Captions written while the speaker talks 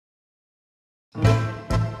Janneke,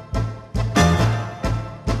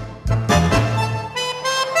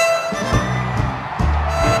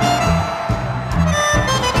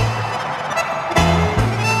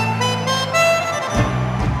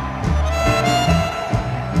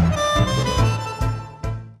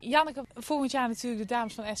 volgend jaar natuurlijk de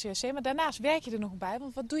dames van SCSC, maar daarnaast werk je er nog bij,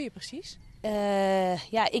 want wat doe je precies?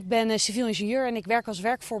 Ik ben civiel ingenieur en ik werk als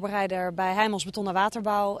werkvoorbereider bij Heijmans Beton en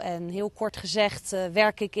Waterbouw. En heel kort gezegd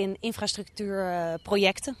werk ik in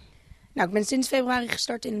infrastructuurprojecten. Nou, ik ben sinds februari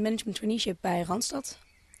gestart in het management traineeship bij Randstad.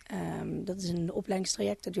 Dat is een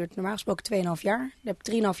opleidingstraject, dat duurt normaal gesproken 2,5 jaar. Daar heb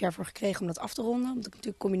ik 3,5 jaar voor gekregen om dat af te ronden, omdat ik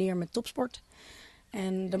natuurlijk combineer met topsport.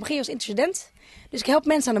 En dan begin je als interstudent, dus ik help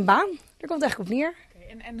mensen aan een baan. Daar komt het eigenlijk op neer.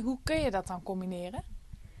 En hoe kun je dat dan combineren?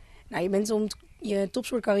 Nou, je bent om je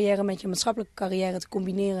topsportcarrière met je maatschappelijke carrière te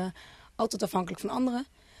combineren altijd afhankelijk van anderen.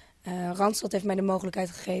 Randstad heeft mij de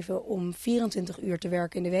mogelijkheid gegeven om 24 uur te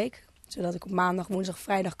werken in de week. Zodat ik op maandag, woensdag,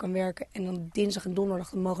 vrijdag kan werken en dan dinsdag en donderdag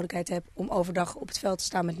de mogelijkheid heb om overdag op het veld te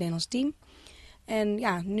staan met het Nederlands team. En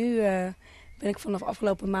ja, nu ben ik vanaf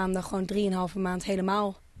afgelopen maandag gewoon 3,5 maand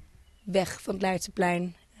helemaal weg van het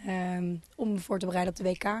Leidseplein om me voor te bereiden op de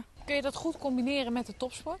WK. Kun je dat goed combineren met de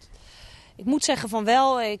topsport? Ik moet zeggen van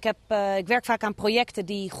wel. Ik werk vaak aan projecten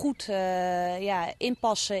die goed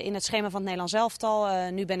inpassen in het schema van het Nederlands elftal.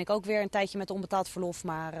 Nu ben ik ook weer een tijdje met onbetaald verlof,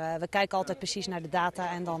 maar we kijken altijd precies naar de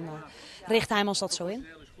data en dan richt Heijmans dat zo in.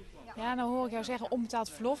 Ja, nou hoor ik jou zeggen onbetaald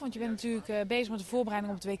verlof, want je bent natuurlijk bezig met de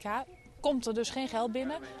voorbereiding op het WK. Komt er dus geen geld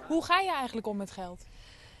binnen. Hoe ga je eigenlijk om met geld?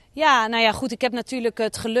 Ja, nou ja, goed. Ik heb natuurlijk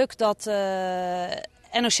het geluk dat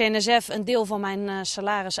NOC-NSF een deel van mijn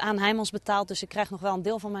salaris aan Heijmans betaalt. Dus ik krijg nog wel een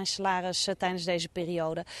deel van mijn salaris tijdens deze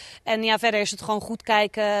periode. En ja, verder is het gewoon goed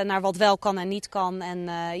kijken naar wat wel kan en niet kan. En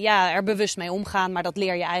er bewust mee omgaan. Maar dat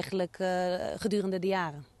leer je eigenlijk gedurende de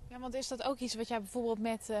jaren. Ja, want is dat ook iets wat jij bijvoorbeeld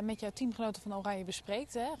met jouw teamgenoten van Oranje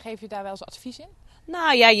bespreekt? Hè? Geef je daar wel eens advies in?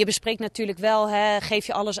 Nou ja, je bespreekt natuurlijk wel, geef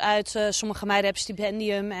je alles uit. Sommige meiden hebben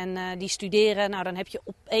stipendium en die studeren. Nou, dan heb je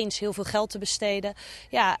opeens heel veel geld te besteden.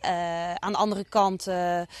 Ja, aan de andere kant,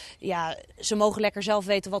 ze mogen lekker zelf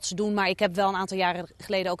weten wat ze doen. Maar ik heb wel een aantal jaren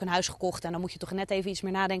geleden ook een huis gekocht. En dan moet je toch net even iets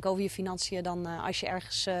meer nadenken over je financiën dan als je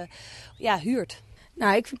ergens huurt.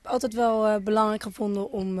 Nou, ik heb het altijd wel belangrijk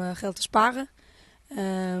gevonden om geld te sparen.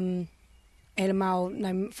 Helemaal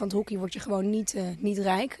van het hockey word je gewoon niet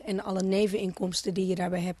rijk. En alle neveninkomsten die je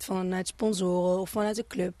daarbij hebt vanuit sponsoren of vanuit de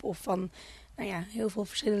club of van heel veel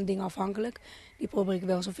verschillende dingen afhankelijk. Die probeer ik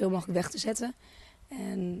wel zoveel mogelijk weg te zetten.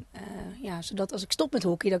 En zodat als ik stop met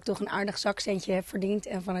hockey dat ik toch een aardig zakcentje heb verdiend.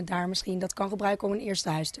 En vanuit daar misschien dat kan gebruiken om een eerste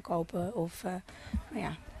huis te kopen. Of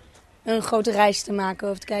een grote reis te maken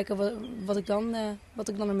of te kijken wat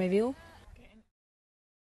ik dan ermee wil.